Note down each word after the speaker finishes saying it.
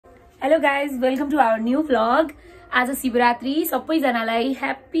Hello guys, welcome to our new vlog. आज शिवरात्रि सबैजनालाई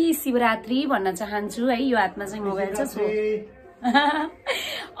happy Shivaratri भन्न चाहन्छु है। यो हातमा चाहिँ मोबाइल छ सो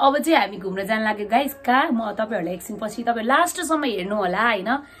अब चाहिँ हामी घुम्न जान लाग्यो गाइस। कहाँ म तपाईहरुलाई एकछिन पछि तपाई लास्ट सम्म हेर्नु होला हैन।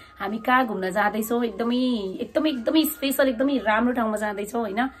 हामी कहाँ घुम्न जाँदै छौ एकदमै स्पेशल एकदमै राम्रो ठाउँमा जाँदै छौ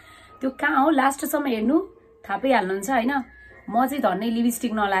हैन। त्यो कहाँ हो लास्ट सम्म हेर्नु थाहा पाइहाल्नुहुन्छ हैन। म चाहिँ धन्नै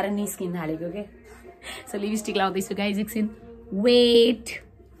लिपस्टिक नलाएर निस्किन थालेको के। सो लिपस्टिक लाउँदै छु गाइस एकछिन वेट।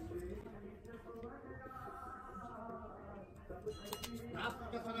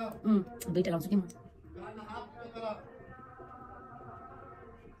 दुईटा लाउँछु कि म।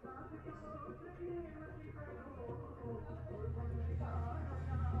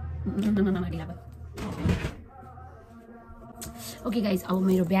 ओके गाइस, अब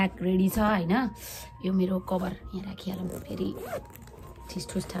मेरो ब्याग रेडी छ हैन। यो मेरो कभर यहाँ राखिहालौँ, फेरि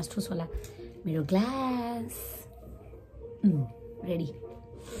ठुस होला। मेरो ग्लास रेडी।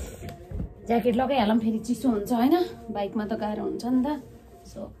 ज्याकेट लगाइहालौँ, फेरि चिसो हुन्छ हैन। बाइकमा त गाह्रो हुन्छ नि त।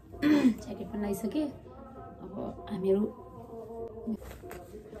 सो ज्याकेट पनि लगाइसके। अब हामीहरू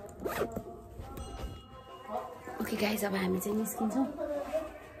ओके गाइस, अब हामी चाहिँ निस्किन्छौँ।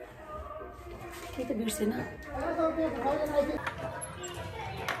 के त बिर्सेन।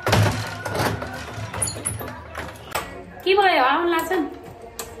 के भयो आउनु लाग्छ नि?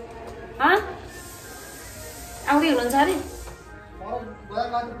 आउँदै हुनुहुन्छ अरे?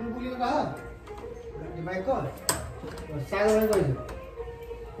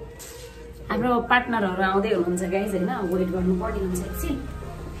 हाम्रो पार्टनरहरू आउँदै हुनुहुन्छ गाइज हैन। वेट गर्नु पर्ने हुन्छ एकछिन।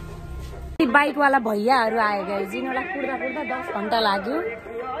 बाइकवाला भैयाहरू आयो गाइज। यिनीहरूलाई कुर्दा 10 घन्टा लाग्यो।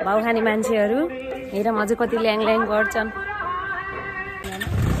 भाउ खाने मान्छेहरू हेर म चाहिँ कति ल्याङ गर्छन्।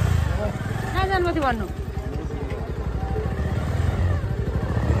 कहाँ जानु थियो भन्नु?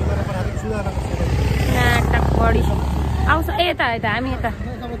 नाटक बढी आउँछ। यता हामी यता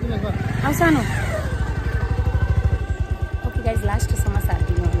आउँछ सानो। ओके गाइज, लास्टसम्म साथ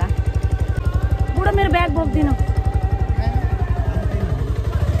दिनु होला। बुढो मेरो ब्याग बोक्दिनु।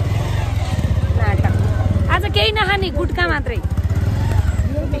 नाटक आज केही नखाने, गुटका मात्रै।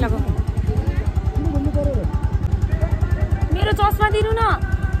 मेरो चस्मा दिनु न,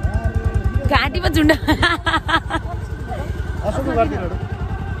 घाँटीमा झुन्डा।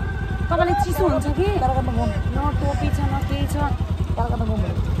 तपाईँलाई चिसो हुन्छ कि? न टोपी छ न केही छ।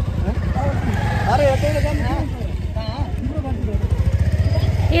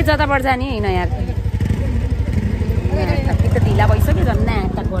 ए जताबाट जाने होइन यार। त ढिला भइसक्यो झन्।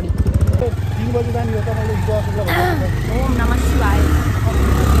 नाटक बढी। 3 बजे जाने हो तपाईले बस ल। ओम नमः शिवाय।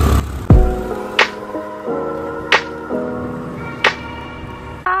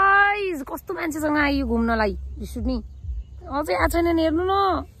 गाइस कस्तो मान्छेसँग आयो घुम्नलाई। सुनि अझै आएको छैन नि, हेर्नु न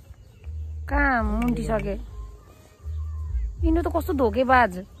कहाँ मुन्टिसके। यिनीहरू त कस्तो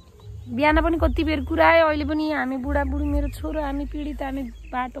धोकेबाज। बिहान पनि कति बेर कुरायो, अहिले पनि हामी बुढाबुढी मेरो छोरो हामी पीडित, हामी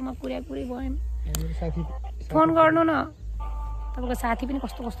बाटोमा कुरै भयौँ। फोन गर्नु न। तपाईँको साथी पनि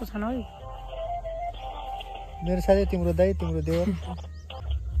कस्तो छन् है। मेरो साथी तिम्रो दाइ, तिम्रो देवर।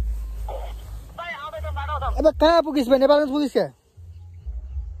 अब कहाँ पुगिस् बे? नेपालमा पुगिस् क्या?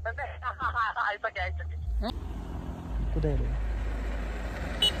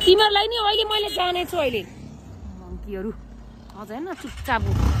 तिमीहरूलाई नि अहिले मैले जानेछु। अहिले मङ्कीहरू अझ होइन चुपचाप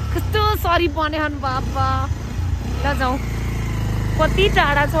कस्तो सरी बनेछन् बाबा। ल जाउँ। कति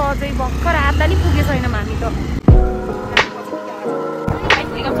टाढा छ अझै, भर्खर आधा नि पुगेको छैन हामी त।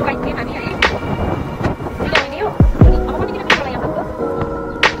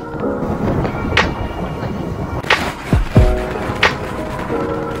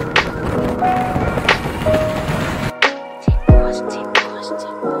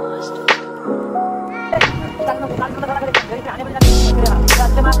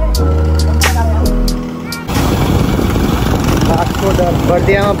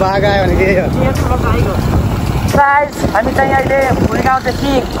 बर्दियामा बाघ आयो भने के गाइस, हामी चाहिँ अहिले भुइँ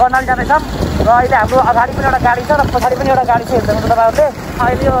गाउँदेखि कर्णाली जाँदैछौँ। र अहिले हाम्रो अगाडि पनि एउटा गाडी छ र पछाडि पनि एउटा गाडी छ। हेर्नुहुन्छ तपाईँहरूले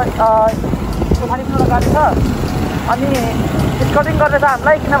अहिले यो पछाडि पनि एउटा गाडी छ। अनि स्कटिङ गर्दैछ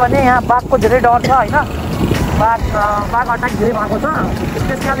हामीलाई, किनभने यहाँ बाघको धेरै डर छ होइन। बाघ अट्याक धेरै भएको छ।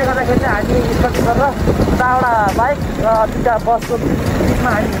 त्यस कारणले गर्दाखेरि चाहिँ हामी स्कटिङ गरेर उताबाट बाइक र 2टा बसको बिचमा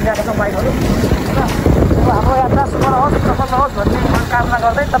हामी हिँडिरहेका छौँ बाइकहरू। र हाम्रो यात्रा सुखद होस्, सफल होस् भन्ने मनोकामना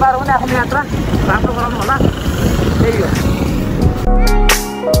गर्दै तपाईँहरू पनि आफ्नो यात्रा राम्रो गराउनु होला। त्यही हो।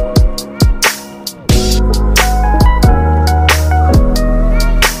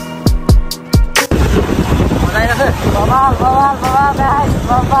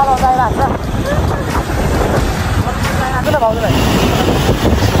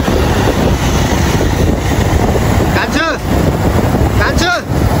 कान्छो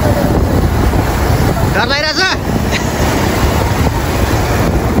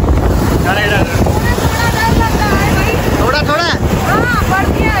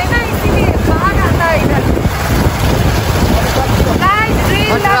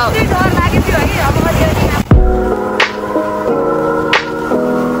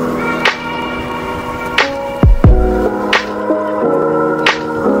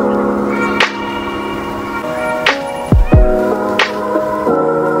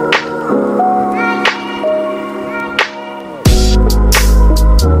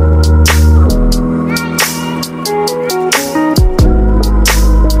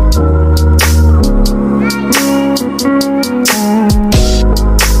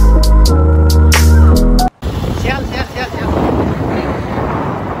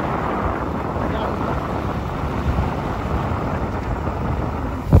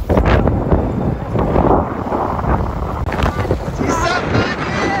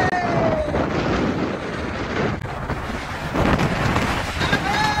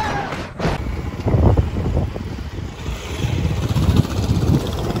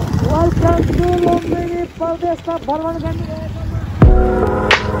त्यसमा बलवान गाडी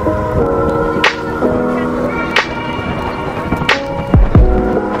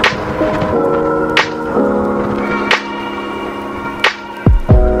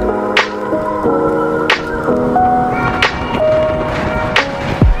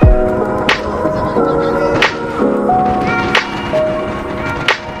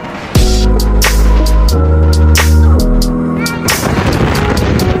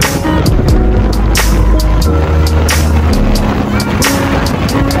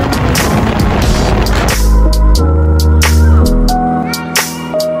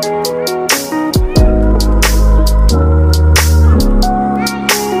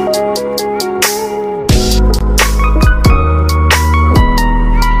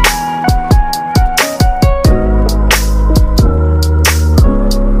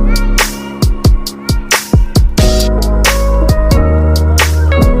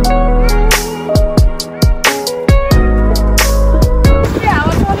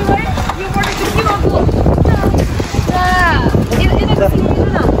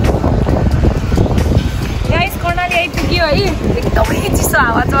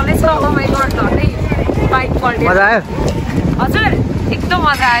मजा आयो हजुर एकदम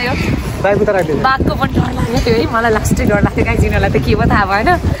मजा आयो बाइक उता राख्दिनु बाघको पनि डर लाग्यो त्यो है मलाई लास्टै डर लाग्थ्यो गाइजिनलाई त के भयो थाहा भएन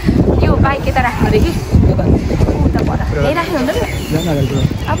यो बाइक यता राख्नु अरे कि उता पर यही राख्नु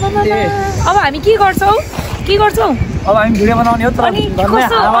अब हामी के गर्छौँ अब हामी भिडियो बनाउने हो तर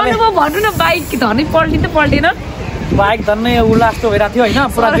अनुभव भन्नु न बाइक धनै पल्टिन त पल्टेन बाइक धन्नै उल्लास भइरहेको थियो होइन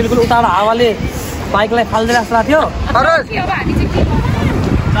पुरा बिल्कुल उताबाट हावाले बाइकलाई फाल्दिरहेको थियो अब हामी चाहिँ के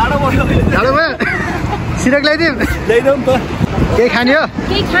सिरक ल्याइदिउँ नि त केही खाने हो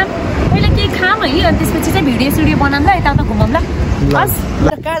पहिला केही खाम है अनि त्यसपछि चाहिँ भिडियो बनाउँला यताउता घुमाउँला बस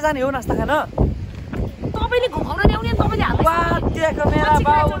कहाँ जाने हो नास्ता खान तपाईँले घुमाउन ल्याउने तपाईँले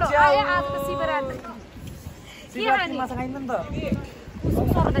माछा खाइन्छ नि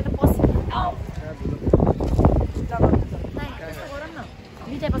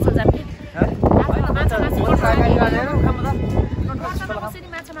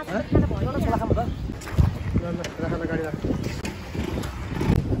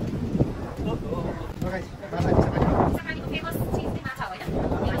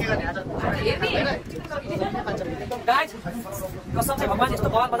कसम चाहिँ भगवान् यस्तो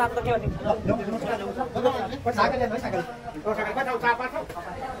भगवान् बताएको त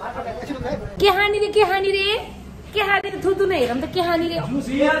के भन्ने के हानी रे थुतु नै हेरौँ त के हानी रे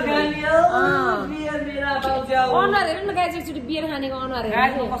अनुहार हेर्नु न गाइज एकचोटि बियर खानेको अनुहार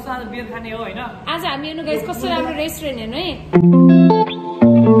हेर्नु बियर खाने हो होइन आज हामी हेर्नु गाइज कस्तो राम्रो रेस्टुरेन्ट हेर्नु है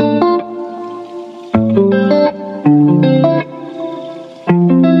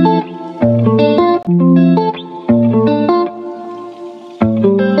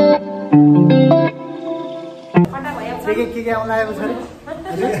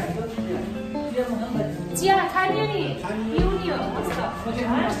चिया खाने नि पिउने हो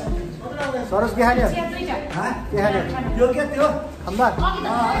सरस के खाने के खाने यो के त्यो खम्बा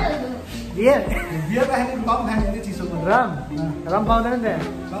बियर खाने कम खाने चिसो रम पाउँदैन नि त्यहाँ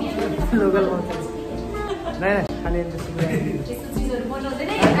लोकल नै खाने यस्तो चिजहरू बनाउँदैन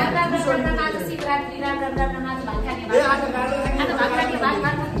शिवरात्रि राम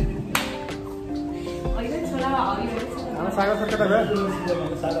सागर सरकार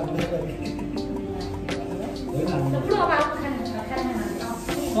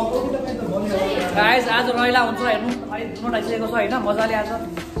गाइस आज रैला हुन्छ हेर्नु दुध आइसकेको छ होइन मजाले आज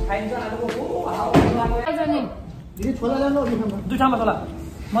खाइन्छ दुई ठाउँमा छोला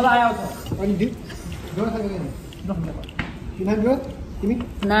मजा आयो तिमी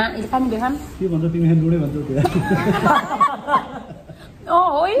ना खानु बेखान के भन्छ तिमी डुडे भन्छ है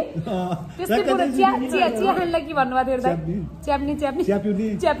त्यस्तै पुरो चिया खानलाई के भन्नुभएको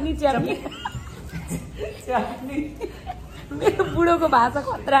थियो मेरो बुढोको भाषा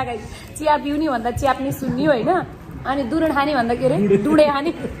खतरा गाई चिया पिउने भन्दा च्याप्नी सुन्ने होइन अनि दुरुन खाने भन्दा के अरे डुडे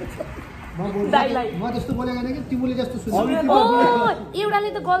खाने दाइलाई म जस्तो बोलेको हैन कि तिमीले जस्तो सुन्छ ओ एउटाले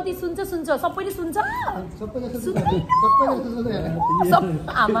त गल्ती सुन्छ सबैले सुन्छ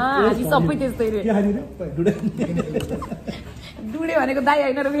आमा हामी सबै त्यस्तै रे डुडे भनेको दाइ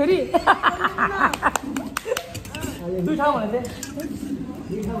हैन र फेरि दुई ठाउँ भने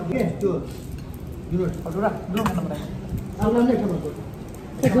के त्यो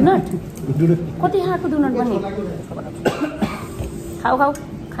दुनट कति खाएको दुनट पनि खाऊ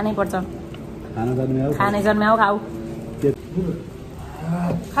खानै पर्छ खाने जन्म्याऊ खाऊ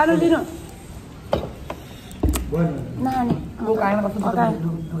खानु लिनु नानी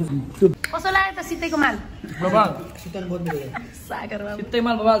कस्तो कसो लाग्यो त सित्तैको माल बबाल सुतन बोल्दै सागर बाबु सित्तै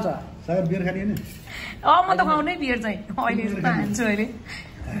माल बबाल छ सागर बियर खाने हैन म त खाउनै बियर चाहिँ अहिले त हान्छु अहिले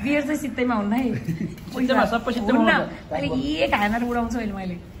बियर चाहिँ सित्तैमा हुन्न है सित्तैमा सबै सित्तैमा हुन्न अहिले एक खाना उडाउँछु अहिले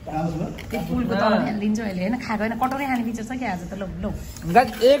मैले त्यो पुलको तल हालिदिन्छु अहिले होइन खाएको होइन कटोरै खाने विचार छ कि आज त ल ल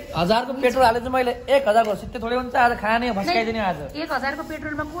 1000 को पेट्रोल हाले चाहिँ मैले 1000 को सित्तै थोरै हुन्छ आज खाने भस्काइदिने आज 1000 को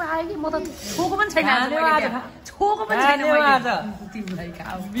पेट्रोलमा को आयो कि म त छोको पनि छैन आज छोको पनि छैन मैले आज तिमीलाई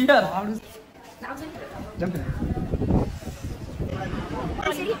खाऊ बियर के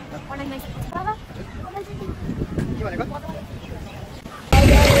भनेको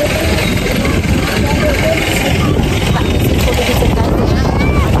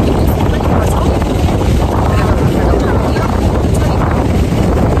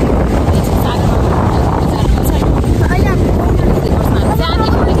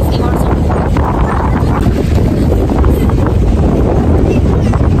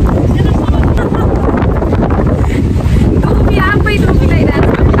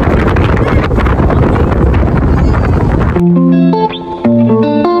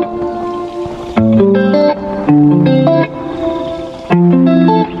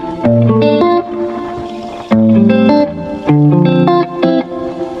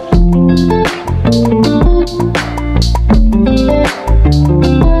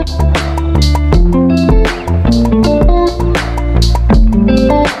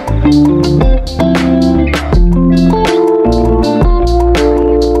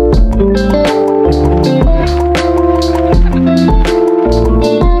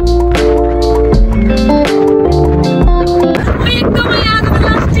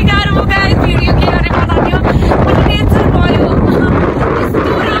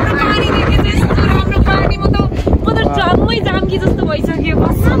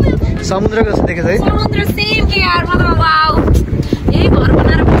समुद्र कस्तो देखेछ है समुद्र सेम के यार मतलब वाउ यही घर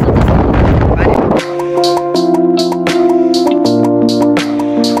बनाएर बस्छ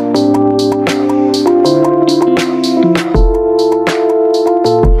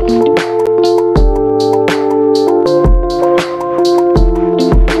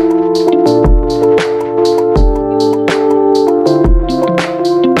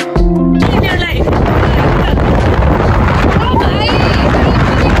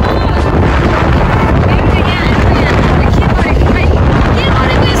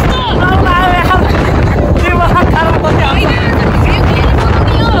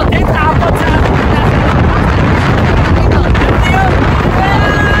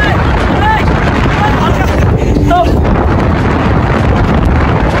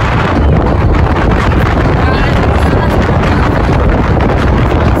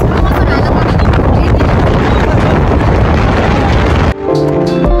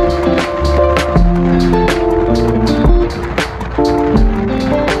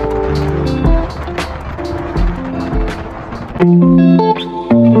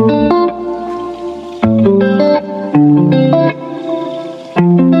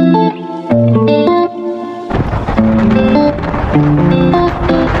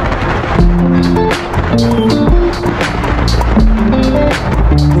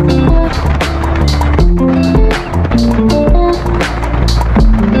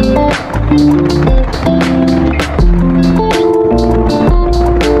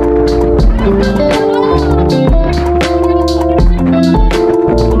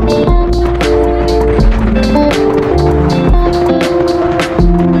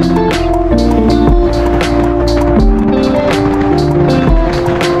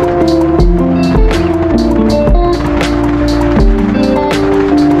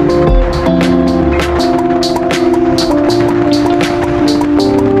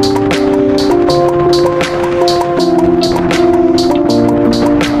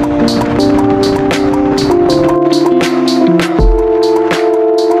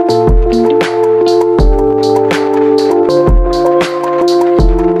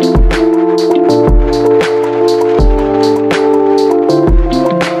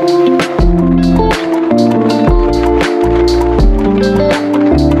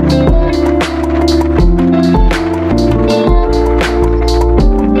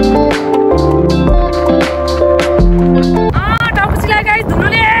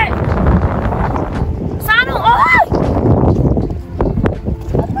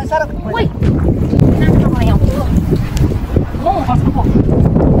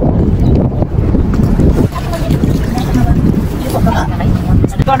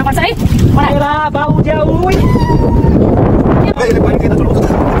गर्नुपर्छ है मेरा बाउ जाऊ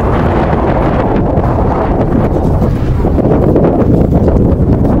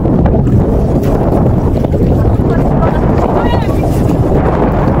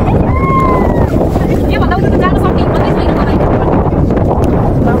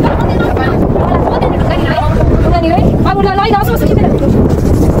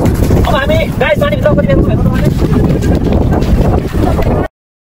गाइस पानी भित्र कति बेर भएको तपाईले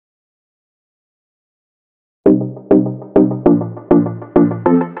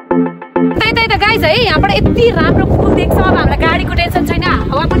त्यही त गाइस है यहाँबाट यति राम्रो पुल देख्छ अब हामीलाई गाडीको टेन्सन छैन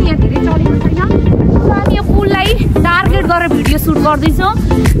हावा पनि यहाँ धेरै चलेको छैन हामी यो पुललाई टार्गेट गरेर भिडियो सुट गर्दैछौँ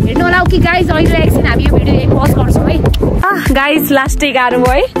हेर्नु होला कि गाइस अहिले एकछिन हामी यो भिडियो पोस्ट गर्छौँ है गाइस लास्टै गाह्रो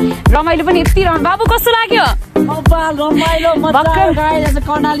भयो है रमाइलो पनि यति रमाइलो बाबु कस्तो लाग्यो रमाइलो मजा आयो गाइस आज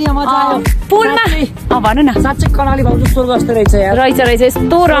कर्णालीमा मजा आयो पुलमा भन्नु न साच्चै कर्णाली भाउ जस्तो जस्तो रहेछ यार रहेछ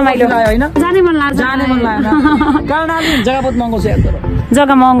यस्तो रमाइलो हैन जानै मन लाग्छ कर्णाली जग्गा बहुत महँगो छ यार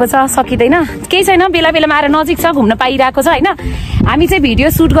जग्गा महँगो छ सकिँदैन केही छैन बेला बेलामा आएर नजिक छ घुम्न पाइरहेको छ होइन हामी चाहिँ भिडियो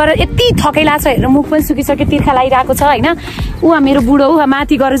सुट गरेर यति थकै लाग्छ हेरेर मुख पनि सुकिसक्यो तिर्खा लगाइरहेको छ होइन उहाँ मेरो बुढो उहाँ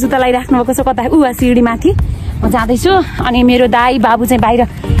माथि गएर जुत्ता लगाइराख्नु भएको छ कता उहाँ सिँढी माथि म जाँदैछु अनि मेरो दाई बाबु चाहिँ बाहिर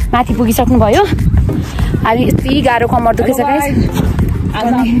माथि पुगिसक्नु भयो हामी यति गाह्रो कमर दुखेछ गाइस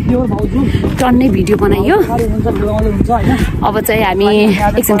टन्नै भिडियो बनाइयो अब चाहिँ हामी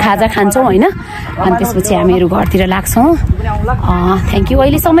एकछिन खाजा खान्छौँ होइन अनि त्यसपछि हामीहरू घरतिर लाग्छौँ थ्याङ्क यू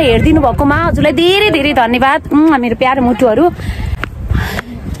अहिलेसम्म हेरिदिनु भएकोमा हजुरलाई धेरै धेरै धन्यवाद मेरो प्यारो मुटुहरू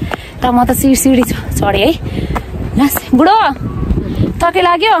त म त सिँढी चढेँ है बुढो थकै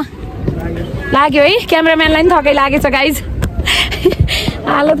लाग्यो है क्यामेराम्यानलाई पनि थकै लागेछ गाइज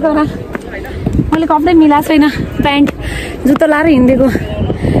हालत गर मैले कपडै मिलाएको छैन प्यान्ट जुत्ता लाएर हिँडेको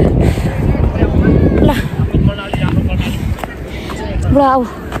ल बुढो आऊ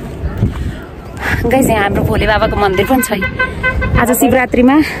गाइस यहाँ हाम्रो भोले बाबाको मन्दिर पनि छ आज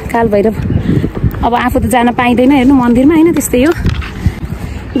शिवरात्रिमा काल भैरव अब आफू त जान पाइँदैन हेर्नु मन्दिरमा होइन त्यस्तै हो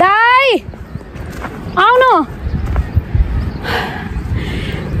दाई आउनु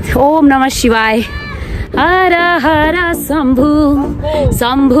ओम नमः शिवाय हर हर शम्भु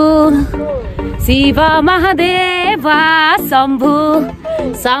शम्भु शिव महादेवा शम्भु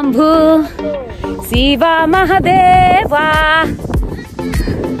शम्भु शिव महादेवा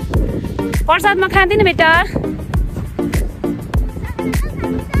प्रसाद म खाँदिन बेटा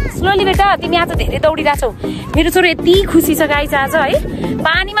स्लोली बेटा तिमी आज धेरै दौडिरहेछौ मेरो छोरो यति खुसी छ गाइस आज है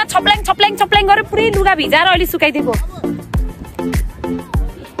पानीमा छप्ल्याङ छप्ल्याङ छप्ल्याङ गरेर पुरै लुगा भिजाएर अहिले सुकाइदिएको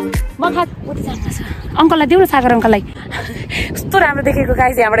म खा उति जान्छ अङ्कललाई देऊ न सागर अङ्कललाई कस्तो राम्रो देखेको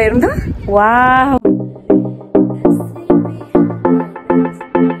गाइस यहाँबाट हेर्नु त wow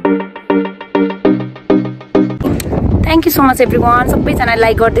thank you so much everyone सबैजनाले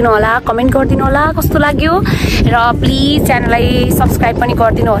लाइक गरिदिनु होला कमेन्ट गरिदिनु होला कस्तो लाग्यो र प्लिज च्यानललाई सब्सक्राइब पनि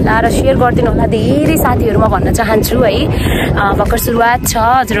गरिदिनु होला र सेयर गरिदिनु होला धेरै साथीहरूमा भन्न चाहन्छु है भर्खर सुरुवात छ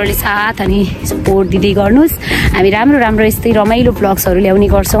हजुरहरूले साथ अनि सपोर्ट दिँदै गर्नुहोस् हामी राम्रो राम्रो यस्तै रमाइलो ब्लग्सहरू ल्याउने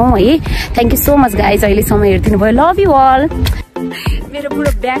गर्छौँ है thank you so much guys अहिलेसम्म हेरिदिनु भयो लभ यु अल मेरो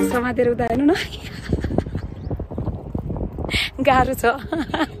बुढो ब्याग समातेर उता हेर्नु न गाह्रो छ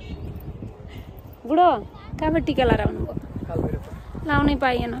बुढो कहाँबाट टिका लाएर आउनुभयो लाउनै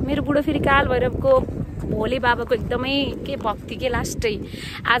पाइएन मेरो बुढो फेरि काल भैरवको भोले बाबाको एकदमै के भक्ति के लास्टै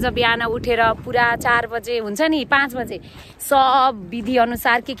आज बिहान उठेर पुरा 4 बजे हुन्छ नि 5 बजे सब विधि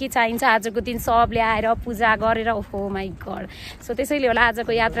अनुसार के चाहिन्छ आजको दिन सब ल्याएर पूजा गरेर ओहो माई गड सो त्यसैले होला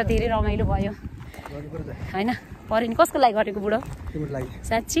आजको यात्रा धेरै रमाइलो भयो होइन पऱ्यो नि कसको लागि गरेको बुढो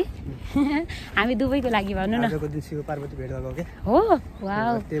साँच्ची हामी दुवैको लागि भन्नु न हो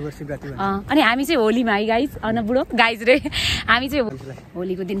वाउ अनि हामी चाहिँ होलीमा है गाइज अन बुढो गाइज रे हामी चाहिँ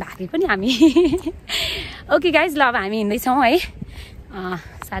होलीको दिन भागे पनि हामी ओके गाइज ल अब हामी हिँड्दैछौँ है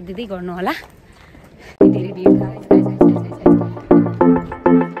साथ दिँदै गर्नु होला धेरै भिड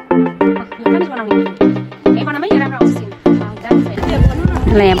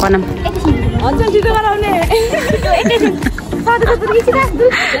ल यहाँ बनाऊँ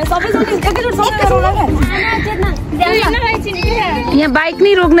यहाँ बाइक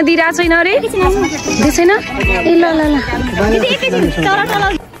नै रोक्न दिइरहेको छैन अरे छैन ए ल ल ल